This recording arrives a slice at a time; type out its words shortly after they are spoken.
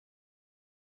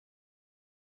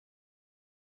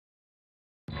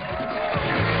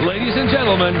Ladies and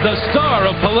gentlemen, the star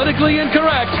of Politically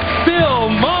Incorrect, Bill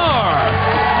Maher.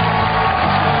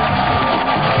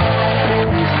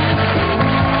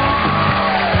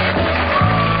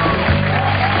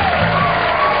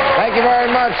 Thank you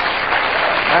very much.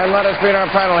 And let us meet our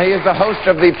panel. He is the host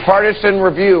of the Partisan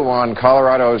Review on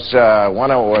Colorado's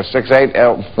 1068,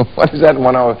 what is that,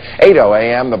 1080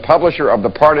 AM, the publisher of the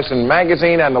Partisan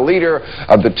magazine and the leader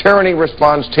of the Tyranny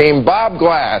Response Team, Bob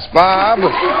Glass. Bob.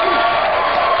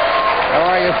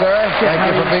 How are you, sir? Thank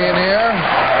you for being here.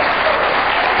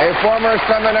 A former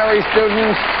seminary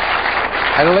student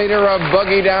and leader of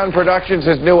Boogie Down Productions,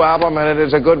 his new album, and it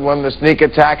is a good one, The Sneak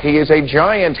Attack. He is a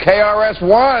giant.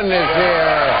 KRS-One is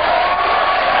here.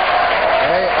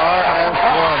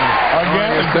 KRS-One.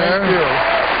 Again, thank you.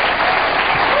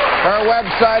 Her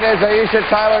website is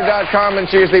AishaTyler.com, and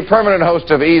she is the permanent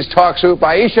host of E's Talk Soup.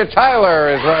 Aisha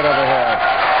Tyler is right over here.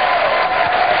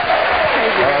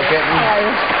 Hello, kitten.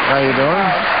 How you doing?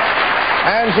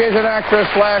 And she's an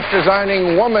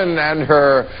actress/designing woman, and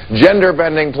her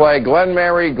gender-bending play, Glen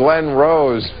Mary, Glen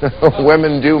Rose.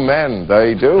 Women do men.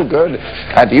 They do. Good.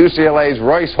 At UCLA's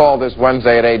Royce Hall this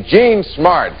Wednesday at 8. Gene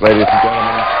Smart, ladies and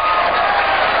gentlemen.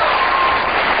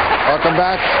 Welcome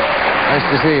back. Nice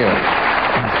to see you.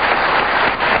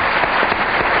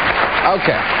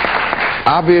 Okay.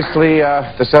 Obviously,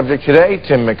 the subject today,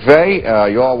 Tim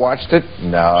McVeigh. You all watched it?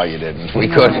 No, you didn't. We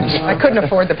couldn't. I couldn't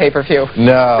afford the pay-per-view.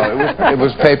 No, it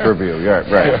was pay-per-view. Yeah,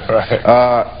 right.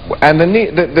 And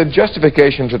the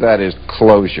justification for that is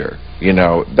closure. You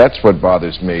know, that's what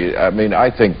bothers me. I mean, I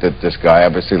think that this guy,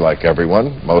 obviously, like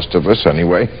everyone, most of us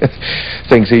anyway,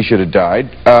 thinks he should have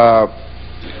died.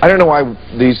 I don't know why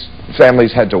these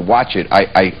families had to watch it.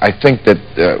 I think that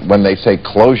when they say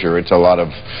closure, it's a lot of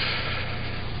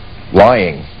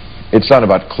lying. It's not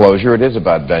about closure, it is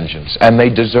about vengeance. And they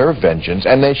deserve vengeance,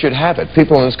 and they should have it.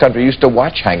 People in this country used to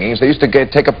watch hangings. They used to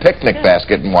take a picnic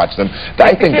basket and watch them.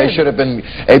 I think they should have been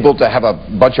able to have a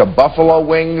bunch of buffalo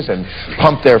wings and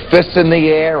pump their fists in the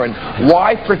air. And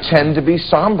why pretend to be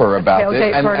somber about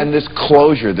this? And this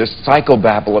closure, this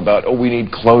psychobabble about, oh, we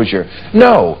need closure.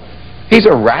 No. He's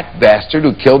a rat bastard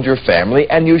who killed your family,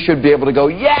 and you should be able to go,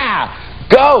 yeah,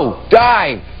 go,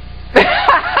 die.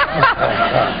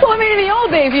 Well, I mean, in the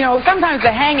old days, you know, sometimes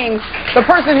the hangings, the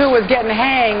person who was getting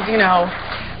hanged, you know,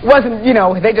 wasn't, you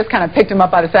know, they just kind of picked him up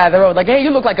by the side of the road, like, hey,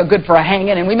 you look like a good for a hanging,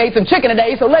 and we made some chicken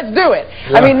today, so let's do it.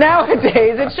 Yeah. I mean,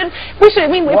 nowadays, I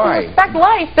mean, if we respect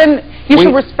life, then you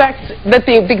should respect that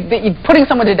putting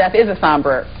someone to death is a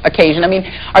somber occasion. I mean,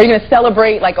 are you going to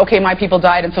celebrate, like, okay, my people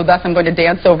died, and so thus I'm going to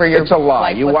dance over your It's a lie.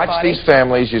 You watch these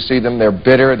families, you see them, they're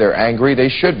bitter, they're angry, they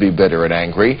should be bitter and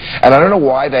angry, and I don't know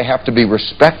why they have to be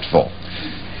respectful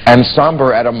and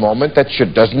somber at a moment that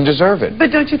doesn't deserve it.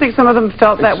 But don't you think some of them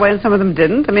felt that way and some of them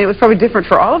didn't? I mean, it was probably different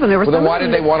for all of them. There were then why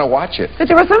did they want to watch it? But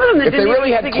there were some of them that didn't. If they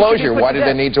really had closure, why did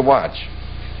they need to watch?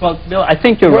 Well, Bill, I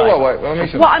think you're right.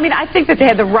 Well, I mean, I think that they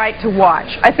had the right to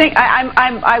watch. I think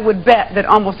I would bet that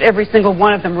almost every single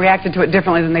one of them reacted to it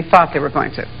differently than they thought they were going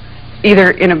to,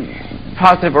 either in a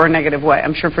positive or a negative way.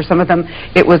 I'm sure for some of them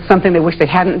it was something they wish they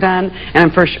hadn't done, and I'm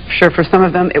sure for some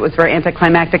of them it was very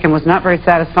anticlimactic and was not very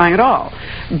satisfying at all.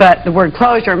 But the word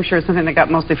closure, I'm sure, is something they got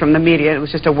mostly from the media. It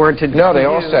was just a word to No, they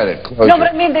all said it. Closure. No,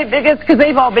 but I mean, it's because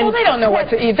they've all been... Well, they don't know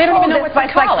what to eat. They don't even know what to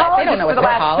call it. They don't know what to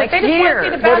call it. They just want to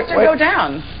see the bastard go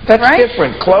down. That's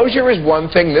different. Closure is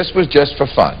one thing. This was just for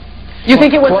fun. You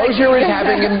think it was closure is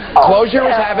having him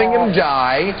having him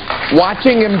die.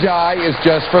 Watching him die is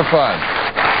just for fun.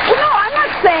 Well, no, I'm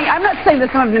not saying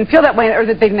that some of them didn't feel that way or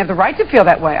that they didn't have the right to feel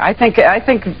that way. I think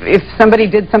if somebody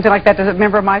did something like that to a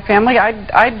member of my family,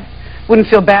 I wouldn't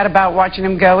feel bad about watching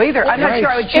them go either. I'm not sure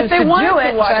I would choose to do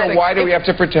it. So why do we have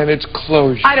to pretend it's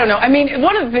closure? I don't know. I mean,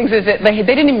 one of the things is that they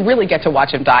didn't even really get to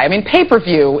watch him die. I mean,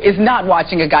 pay-per-view is not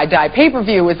watching a guy die.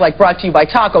 Pay-per-view is like brought to you by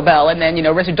Taco Bell, and then, you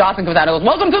know, Richard Dawson comes out and goes,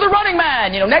 welcome to the Running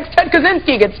Man. You know, next Ted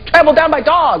Kaczynski gets trampled down by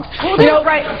dogs. Well, you know,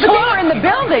 right. But they were in the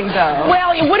building, though.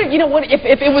 Well,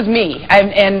 if it was me,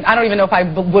 and I don't even know if I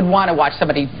would want to watch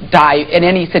somebody die in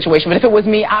any situation, but if it was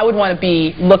me, I would want to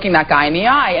be looking that guy in the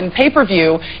eye. And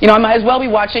pay-per-view, you know, I might as well be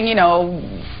watching, you know,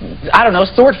 I don't know,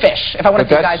 swordfish, if I want to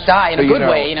see guys die in a good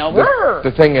way, you know.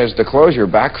 The thing is, the closure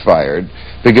backfired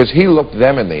because he looked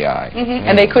them in the eye.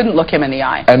 And they couldn't look him in the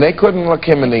eye. And they couldn't look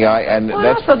him in the eye. And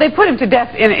also, they put him to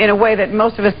death in a way that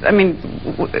most of us, I mean,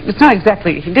 it's not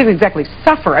exactly, he didn't exactly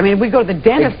suffer. I mean, we go to the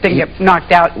dentist and get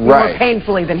knocked out more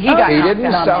painfully than he got knocked out. He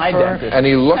didn't suffer, and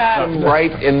he looked them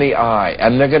right in the eye.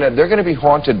 And they're gonna be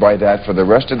haunted by that for the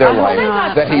rest of their life.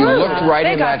 That he looked right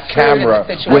in that camera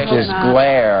with his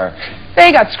glare.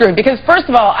 They got screwed because, first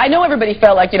of all, I know everybody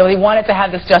felt like, you know, they wanted to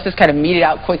have this justice kind of meted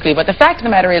out quickly, but the fact of the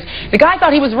matter is, the guy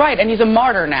thought he was right, and he's a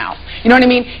martyr now. You know what I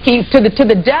mean? To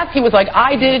the death, he was like,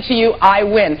 I did it to you, I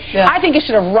win. Yeah. I think he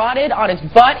should have rotted on his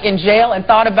butt in jail and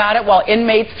thought about it while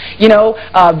inmates, you know,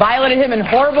 violated him in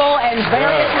horrible and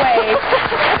various ways.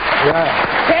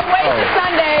 Can't wait for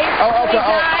Sunday. He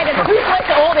died, and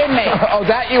toothless old inmate. Oh,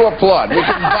 that you applaud. We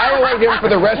can violate him for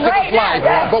the rest of his life.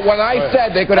 But when I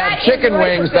said they could have chicken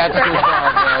wings, that's too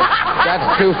far, Bill.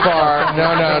 That's too far.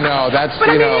 No. That's,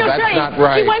 but, you know, that's not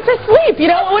right. He went to sleep.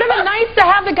 You know, it would have been nice to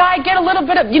have the guy get a little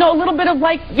bit of, you know, a little bit of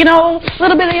like, you know, a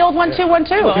little bit of the old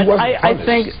 1-2-1-2. Well, I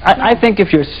think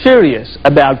if you're serious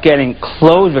about getting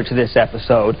closure to this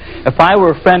episode, if I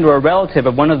were a friend or a relative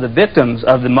of one of the victims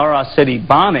of the Maher City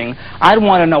bombing, I'd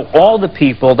want to know all the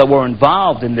people that were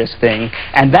involved in this thing,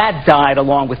 and that died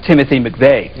along with Timothy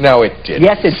McVeigh. No, it didn't.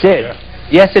 Yes, it did. Yeah.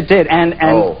 Yes, it did. And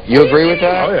you agree with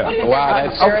that? Oh, yeah. Wow,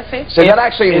 that's conspiracy. So that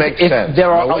actually makes sense. There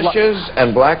are militias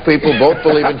and black people both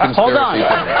believe in conspiracy.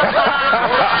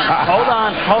 Hold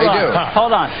on.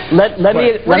 Hold on. Let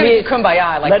me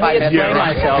kumbaya like let me explain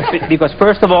myself, because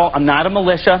first of all, I'm not a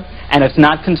militia, and it's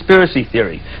not conspiracy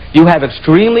theory. You have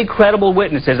extremely credible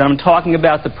witnesses. I'm talking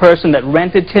about the person that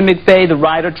rented Tim McVeigh the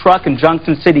Ryder truck in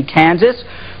Junction City, Kansas,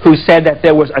 who said that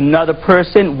there was another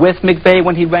person with McVeigh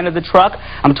when he rented the truck.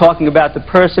 I'm talking about the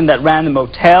person that ran the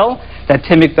motel that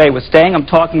Tim McVeigh was staying. I'm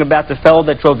talking about the fellow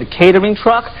that drove the catering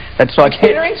truck that saw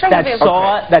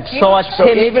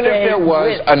So even if there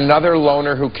was another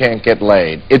loner who can't get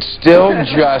laid, it's still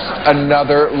just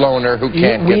another loner who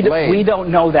can't get laid. We don't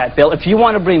know that, Bill. If you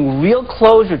want to bring real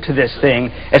closure to this thing,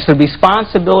 it's the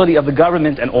responsibility of the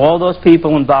government and all those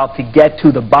people involved to get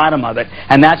to the bottom of it,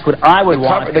 and that's what I would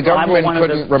want. The government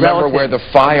couldn't remember where the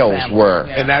files were.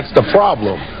 And that's the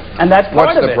problem. And that's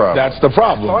part of it. That's the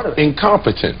problem.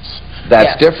 Incompetence.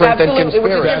 That's different than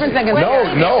conspiracy.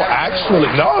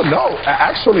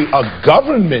 Actually, a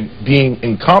government being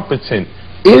incompetent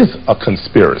is a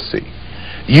conspiracy.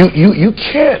 You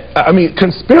can't. I mean,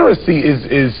 conspiracy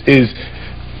is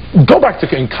go back to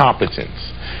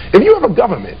incompetence. If you have a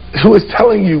government who is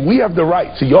telling you we have the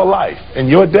right to your life and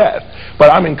your death,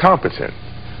 but I'm incompetent,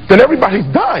 then everybody's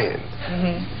dying.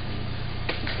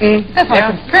 That's not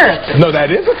a conspiracy. No, that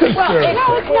is a conspiracy. Well,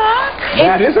 no, it's not.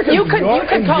 That is a conspiracy. You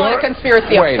could call it a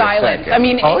conspiracy of silence. I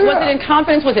mean, was it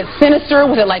incompetence? Was it sinister?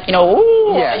 Was it like, you know,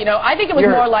 ooh, you know, I think it was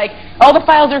more like, all the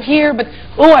files are here, but,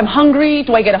 oh, I'm hungry.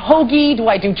 Do I get a hoagie? Do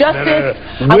I do justice?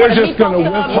 We're just going to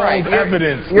withhold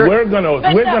evidence. We're going to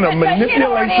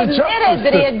manipulate the justice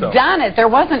that he had done it. There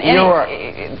wasn't any.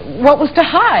 What was to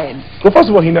hide? Well, first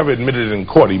of all, he never admitted it in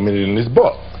court. He admitted it in his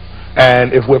book.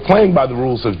 And if we're playing by the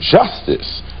rules of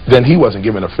justice, then he wasn't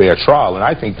given a fair trial, and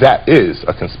I think that is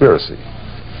a conspiracy.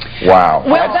 Wow.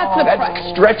 Well, that's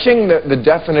stretching the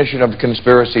definition of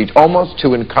conspiracy almost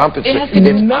to incompetence.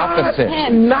 It's opposite.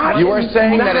 You are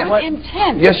saying that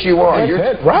intent. Yes, you are.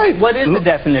 Right. What is the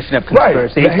definition of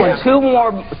conspiracy? It's when two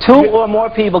or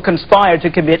more people conspire to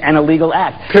commit an illegal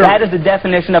act. That is the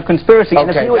definition of conspiracy.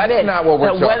 Okay, that's not what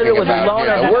we're talking whether it was a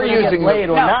loner that couldn't get laid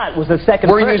or not was the second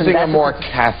person. We're using a more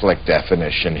Catholic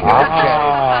definition here.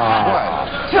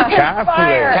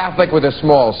 Catholic with a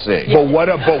small c. But what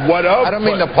up? I don't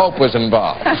mean the Pope was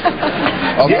involved.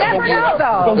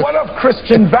 But what of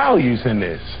Christian values in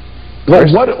this? Where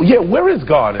is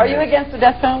God in this? Are you against the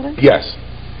death penalty? Yes.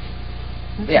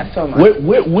 Yeah, so much.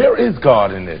 Where is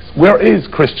God in this? Where is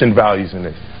Christian values in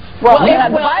this? Well, the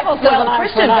Bible says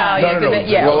Christian values in it,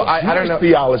 yeah. Well, I don't know.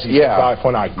 Theology says eye for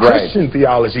an eye. Christian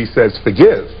theology says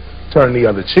forgive. Turn the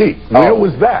other cheek. Where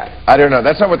was that? I don't know.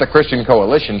 That's not what the Christian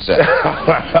Coalition said.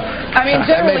 I mean,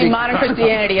 generally, modern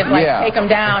Christianity is like take them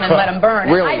down and let them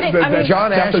burn. Really?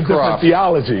 John different Ashcroft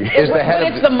theology. Is the head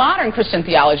it's the modern Christian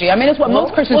theology. I mean, it's what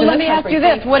most Christians in this country let me ask you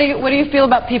this. What do you feel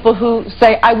about people who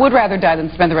say, I would rather die than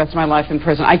spend the rest of my life in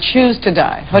prison? I choose to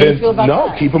die. How do you feel about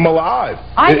that? No, keep them alive.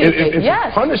 I think it's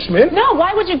punishment. No,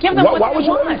 why would you give them what they want? Why would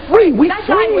you let him free? We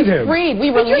freed him.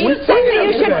 We released him.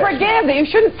 You should forgive, that you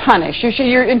shouldn't punish.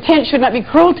 Your intent should not be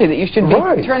cruelty. That you should be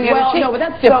turning the other cheek. No, but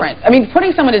that's different. I mean,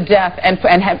 putting someone to death and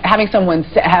having someone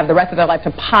have the rest of their life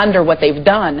to ponder what they've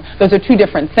done, those are two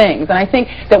different things. And I think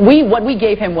that what we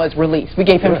gave him was release. We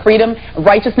gave him freedom,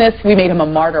 righteousness. We made him a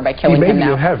martyr by killing him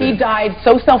now. He died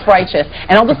so self-righteous.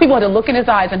 And all those people had to look in his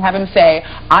eyes and have him say,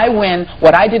 I win,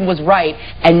 what I did was right,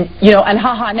 and, you know, and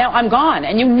haha, now I'm gone.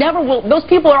 And you never will, those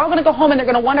people are all going to go home and they're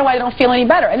going to wonder why they don't feel any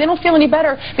better. And they don't feel any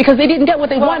better because they didn't get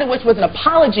what they wanted, which was an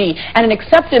apology and an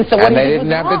acceptance of what he did was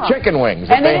wrong. The chicken wings.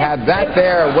 If they had that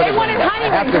there, they wanted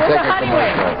honey wings. Where's the honey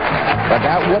wings? But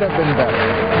that would have been better.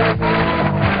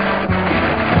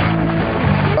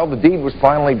 Well, the deed was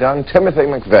finally done. Timothy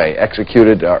McVeigh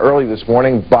executed early this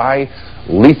morning by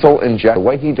lethal injection. The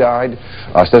way he died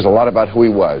says a lot about who he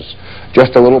was.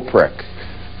 Just a little prick.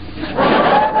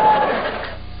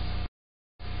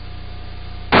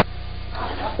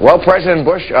 Well, President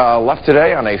Bush left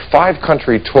today on a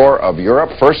 5-country tour of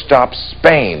Europe. First stop,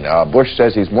 Spain. Bush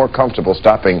says he's more comfortable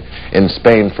stopping in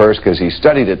Spain first because he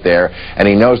studied it there and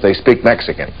he knows they speak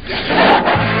Mexican.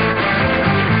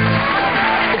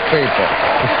 People.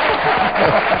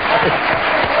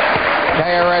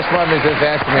 KRS-One was just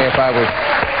asking me if I was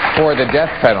for the death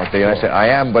penalty, and I said, I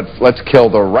am, but let's kill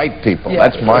the right people. Yeah.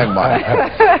 That's my mind.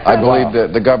 I believe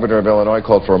that the governor of Illinois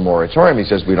called for a moratorium. He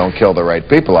says we don't kill the right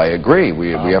people. I agree.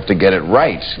 We have to get it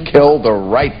right. Kill the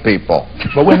right people.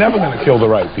 But we're never going to kill the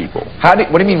right people. What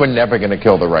do you mean we're never going to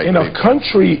kill the right people? In a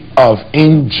country of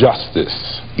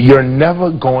injustice, you're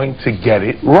never going to get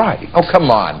it right. Oh,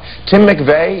 come on. Tim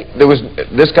McVeigh,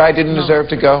 this guy didn't deserve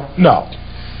to go? No.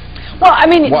 Well, I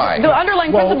mean, why? The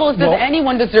underlying principle is, does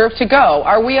anyone deserve to go?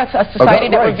 Are we a society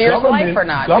that reveres life or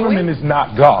not? Government is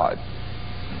not God.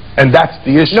 And that's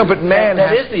the issue. No, but man,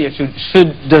 that is the issue.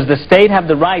 Does the state have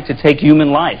the right to take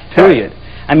human life, period?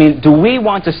 I mean, do we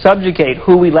want to subjugate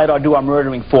who we let do our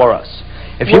murdering for us?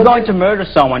 If you're going to murder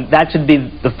someone, that should be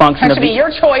the function of the... That should be your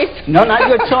choice. No, not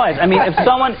your choice. I mean, if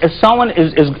someone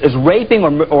is raping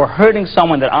or hurting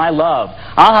someone that I love,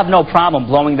 I'll have no problem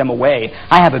blowing them away.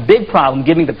 I have a big problem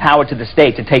giving the power to the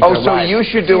state to take their lives. Oh, so you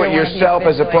should do it yourself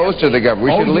as opposed to the government.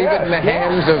 We should leave it in the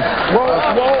hands of...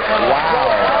 Wow.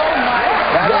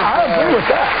 I agree with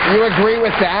that. You agree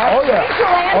with that? Oh, yeah.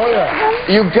 Oh, yeah.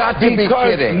 You've got to be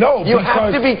kidding. No, you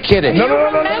have to be kidding. No. You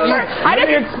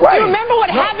remember what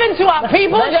happened to our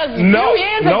people just a few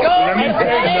years ago? Let me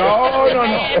say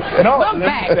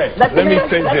this. Let the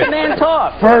man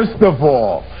talk. First of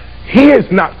all, he is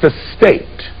not the state.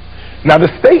 Now, the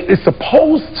state is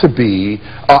supposed to be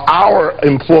our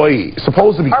employee,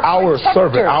 supposed to be our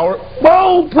servant.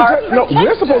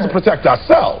 We're supposed to protect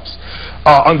ourselves.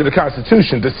 Under the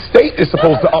Constitution, the state is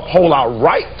supposed to uphold our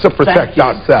right to protect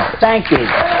ourselves. Thank you.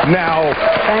 Now,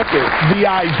 the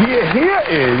idea here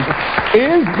is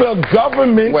the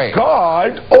government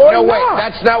God or not? No, wait,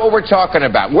 that's not what we're talking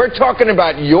about. We're talking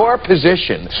about your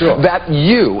position that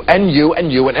you and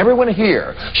everyone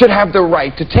here should have the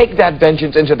right to take that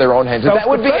vengeance into their own hands. That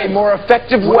would be a more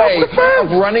effective way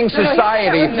of running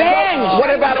society.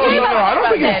 What about... No, I don't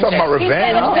think he's talking about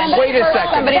revenge. Wait a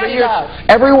second.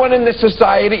 Everyone in this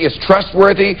society is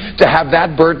trustworthy to have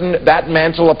that burden, that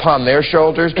mantle upon their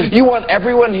shoulders. You want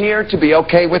everyone here to be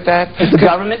okay with that? Is the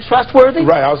government trustworthy?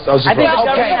 Right, I was just I think the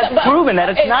government has proven that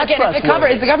it's not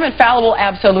trustworthy. Is the government fallible?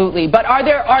 Absolutely. But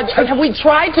have we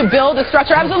tried to build a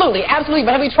structure? Absolutely.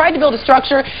 But have we tried to build a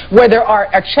structure where there are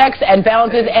checks and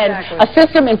balances and a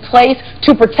system in place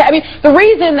to protect? I mean, the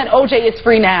reason that O.J. is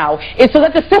free now is so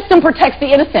that the system protects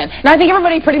the innocent. And I think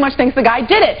everybody pretty much thinks the guy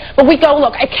did it. But we go,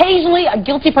 look, occasionally a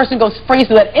guilty person goes free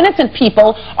so that innocent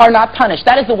people are not punished.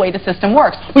 That is the way the system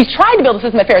works. We've tried to build a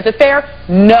system that's fair. Is it fair?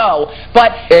 No.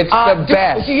 But it's the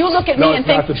best. Do you look at me and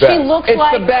think she looks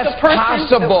like the best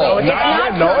possible? But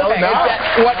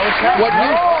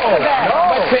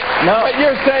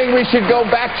you're saying we should go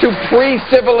back to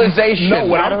pre-civilization. No,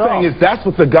 what I'm saying is that's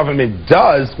what the government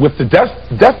does with the death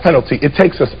penalty. It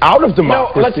takes us out of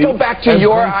democracy. No, let's go back to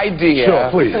your idea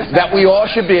that we all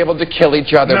should be able to kill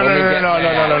each other when we get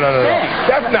mad. No.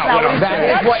 That's not what I'm saying.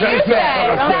 That is what you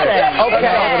said.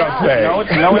 Okay.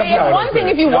 It's one thing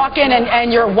if you walk in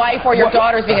and your wife or your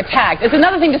daughter is being attacked. It's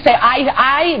another thing to say,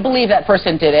 I believe that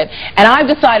person did it, and I've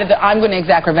decided that I'm going to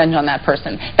exact revenge on that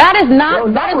person. That is not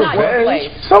your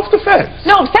place. Self-defense.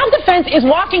 No, self-defense is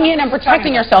walking in and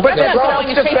protecting yourself. But that's not going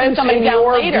and chasing somebody down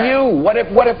later. What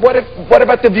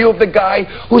about the view of the guy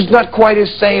who's not quite as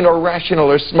sane or rational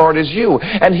or smart as you,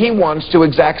 and he wants to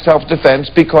exact self-defense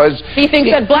because he thinks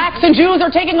that blacks and Jews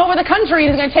are taking over the country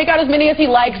and he's going to take out as many as he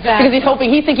likes because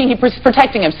he's thinking he's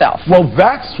protecting himself. Well,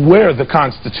 that's where the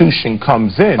Constitution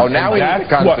comes in. Oh, now we need the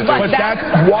Constitution. But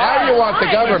that's why you want the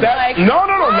government. No,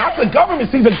 not the government.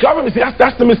 See,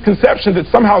 that's the misconception that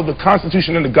somehow the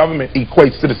Constitution and the government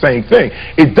equates to the same thing.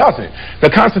 It doesn't. The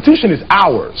Constitution is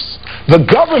ours. The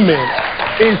government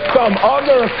is some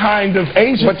other kind of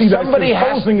agency that's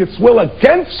imposing its will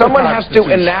against someone has to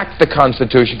enact the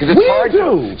Constitution because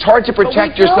it's hard to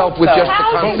protect yourself with just the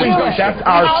Constitution. That's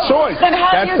our choice.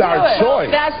 That's our choice.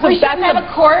 We shouldn't have a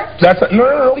court?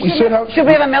 No. Should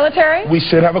we have a military? We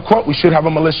should have a court. We should have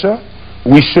a militia.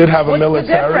 We should have a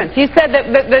military. What's the difference? He said that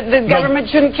the government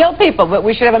shouldn't kill people, but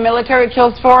we should have a military that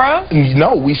kills for us?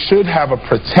 No, we should have a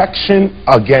protection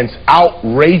against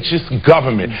outrageous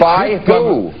government. By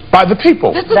who? By the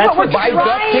people. This is what we're By the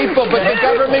people, but the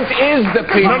government is the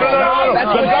people. No.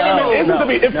 The government isn't the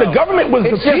people. If the government was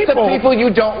the It's just the people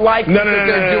you don't like because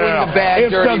they're doing the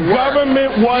bad, dirty work. If the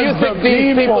government was the Do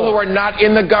you think these people who are not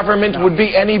in the government would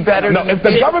be any better? No, if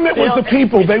the government was the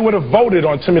people, they would have voted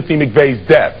on Timothy McVeigh's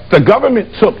death. The government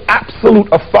took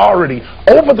absolute authority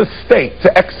over the state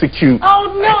to execute.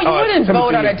 Oh, no, you wouldn't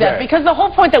vote on a death, because the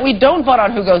whole point that we don't vote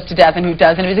on who goes to death and who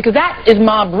doesn't is because that is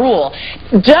mob rule.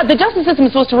 The justice system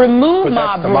is supposed to remove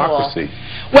mob rule. Democracy.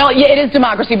 Well, yeah, it is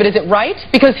democracy, but is it right?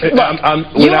 Because look,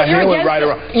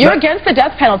 you're against the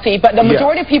death penalty, but the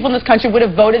majority of people in this country would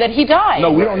have voted that he died.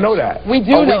 No, we don't know that. We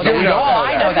do know that.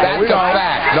 I know that. That's a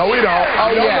fact. No, we don't.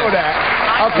 Oh, we don't yeah. know that.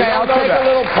 Okay, I'll take a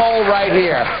little poll right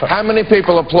here. How many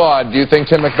people applaud? Do you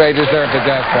think Tim McVeigh deserved the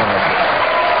death penalty?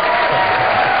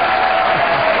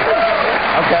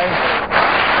 Okay.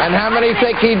 And how many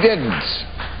think he didn't?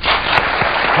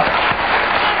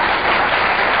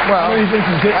 Well,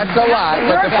 that's a lot,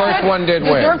 but the first one did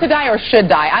win. Deserve to die or should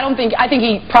die? I think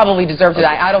he probably deserved to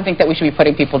die. I don't think that we should be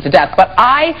putting people to death. But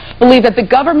I believe that the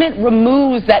government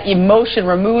removes that emotion,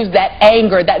 removes that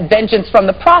anger, that vengeance from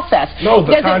the process. No,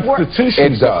 the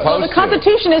Constitution does. Well, the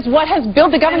Constitution is what has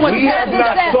built the government. We have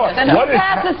not thought.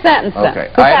 Pass the sentence. Okay,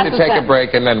 I have to take a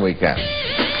break and then we can.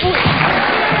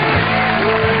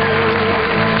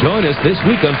 Join us this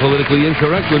week on Politically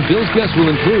Incorrect when Bill's guests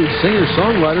will include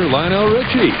singer-songwriter Lionel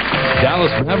Richie, Dallas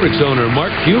Mavericks owner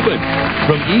Mark Cuban,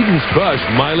 from Eden's Crush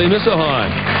Miley Missahan,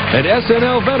 and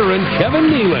SNL veteran Kevin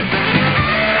Nealon.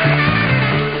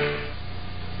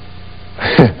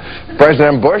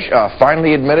 President Bush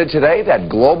finally admitted today that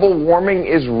global warming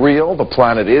is real. The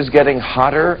planet is getting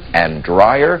hotter and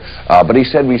drier, but he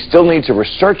said we still need to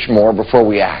research more before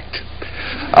we act.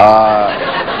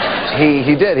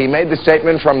 He did. He made the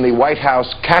statement from the White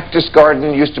House cactus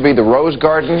garden, used to be the rose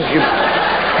garden. All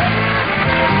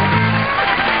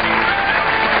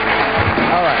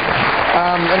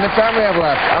right. In the time we have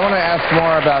left, I want to ask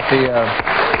more about the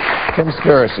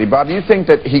conspiracy. Bob, do you think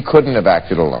that he couldn't have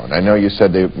acted alone? I know you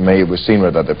said they may have seen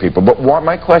with other people, but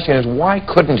my question is, why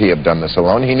couldn't he have done this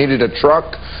alone? He needed a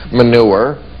truck,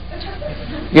 manure.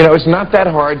 You know, it's not that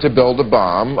hard to build a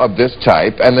bomb of this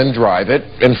type and then drive it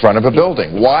in front of a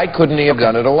building. Why couldn't he have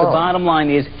done it alone? The bottom line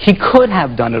is he could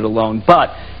have done it alone, but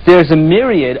there's a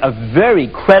myriad of very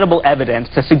credible evidence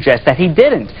to suggest that he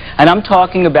didn't. And I'm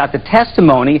talking about the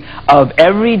testimony of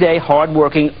everyday,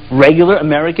 hardworking, regular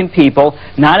American people,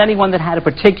 not anyone that had a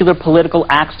particular political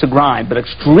axe to grind, but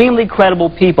extremely credible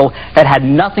people that had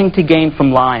nothing to gain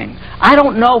from lying. I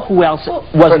don't know who else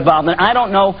was involved, and I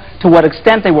don't know to what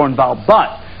extent they were involved,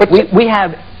 but we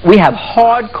have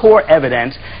hardcore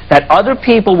evidence that other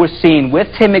people were seen with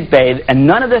Tim McVeigh, and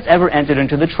none of this ever entered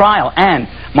into the trial. And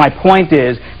my point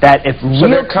is that if so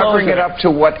they're covering it up to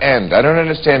what end? I don't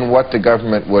understand what the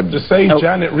government would... To save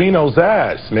Janet Reno's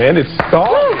ass, man. It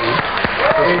started...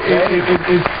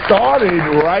 It started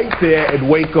right there at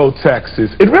Waco,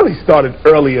 Texas. It really started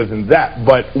earlier than that,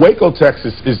 but Waco,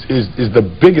 Texas is the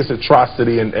biggest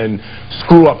atrocity and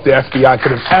screw up the FBI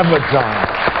could have ever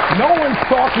done. No one's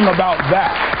talking about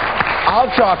that.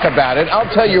 I'll talk about it. I'll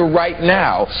tell you right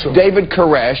now, David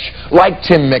Koresh, like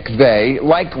Tim McVeigh,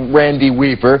 like Randy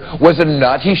Weaver, was a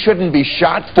nut. He shouldn't be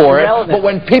shot for it. But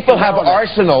when people have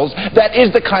arsenals, that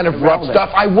is the kind of rough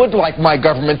stuff I would like my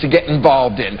government to get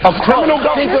involved in. A criminal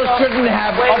government? People shouldn't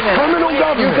have... A criminal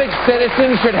government? You think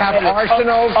citizens should have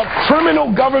arsenals? A criminal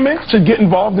government should get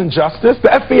involved in justice?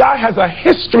 The FBI has a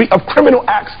history of criminal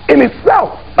acts in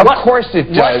itself. Of course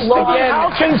it does.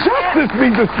 How can justice be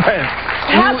dispensed?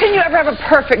 How can you ever have a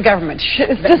perfect government?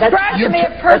 Describe to me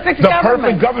a perfect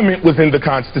government. The perfect government was in the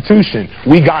Constitution.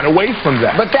 We got away from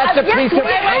that. But that's a piece of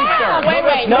paper.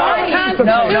 Wait. No.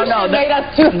 Made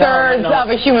us two-thirds of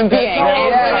a human being.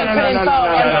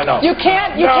 No. You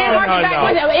can't argue back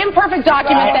with an imperfect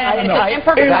document then. It's an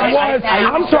imperfect document.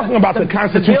 I'm talking about the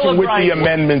Constitution with the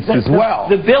amendments as well.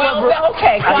 The Bill of Rights.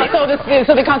 Okay,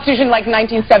 so the Constitution like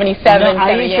 1977,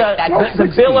 Aisha,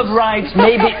 the Bill of Rights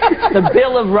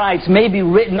may be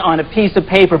written on a piece of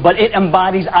paper, but it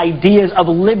embodies ideas of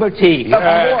liberty. Of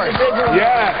course.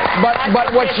 Yeah.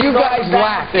 But what you guys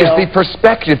lack is the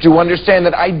perspective to understand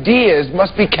that ideas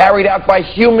must be carried out by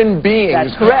human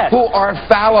beings who are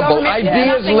fallible.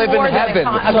 Ideas live in heaven.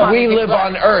 We live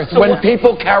on earth. When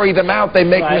people carry them out, they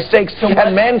make mistakes, and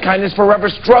mankind is forever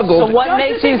struggled. So what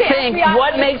makes you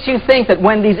think that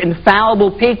when these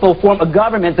infallible people form a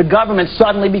government, the government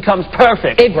suddenly becomes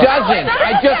perfect? It doesn't.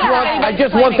 I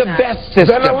just want the best system.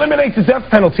 Then eliminate the death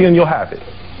penalty and you'll have it.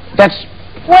 That's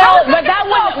Well, but that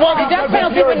wouldn't. Well, the death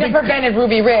penalty wouldn't have prevented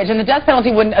Ruby Ridge, and the death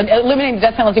penalty wouldn't. Eliminating the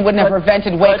death penalty wouldn't have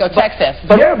prevented Waco, Texas.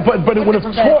 But it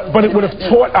would have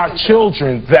taught our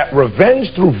children that revenge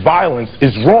through violence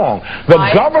is wrong. The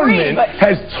government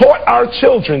has taught our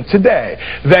children today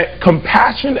that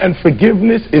compassion and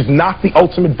forgiveness is not the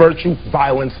ultimate virtue.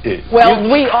 Violence is. Well,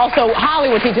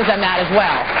 Hollywood teaches them that as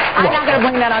well. I'm not going to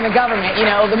blame that on the government. You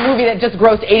know, the movie that just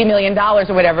grossed $80 million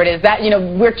or whatever it is. That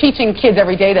we're teaching kids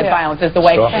every day that violence is the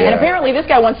way. Sure. And apparently this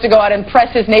guy wants to go out and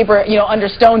press his neighbor, under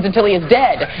stones until he is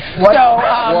dead. What? So,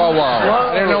 whoa.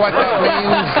 I don't know what that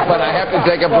means, but I have to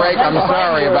take a break. I'm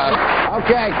sorry about it.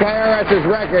 Okay, KRS's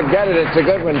record. Get it. It's a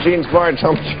good one. Gene Sparks,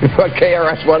 but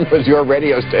KRS-One was your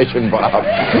radio station, Bob.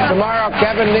 Tomorrow,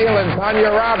 Kevin Neal and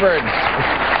Tanya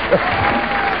Roberts.